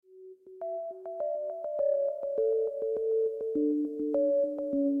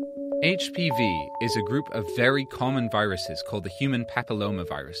HPV is a group of very common viruses called the human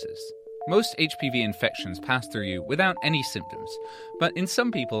papillomaviruses. Most HPV infections pass through you without any symptoms, but in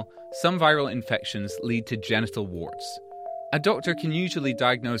some people, some viral infections lead to genital warts. A doctor can usually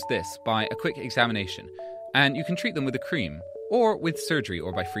diagnose this by a quick examination, and you can treat them with a cream, or with surgery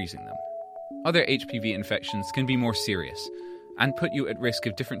or by freezing them. Other HPV infections can be more serious, and put you at risk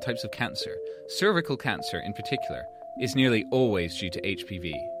of different types of cancer. Cervical cancer, in particular, is nearly always due to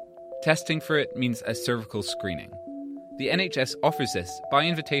HPV. Testing for it means a cervical screening. The NHS offers this by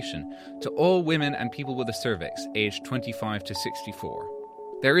invitation to all women and people with a cervix aged 25 to 64.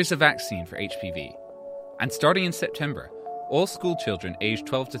 There is a vaccine for HPV. And starting in September, all school children aged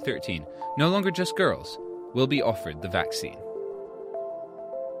 12 to 13, no longer just girls, will be offered the vaccine.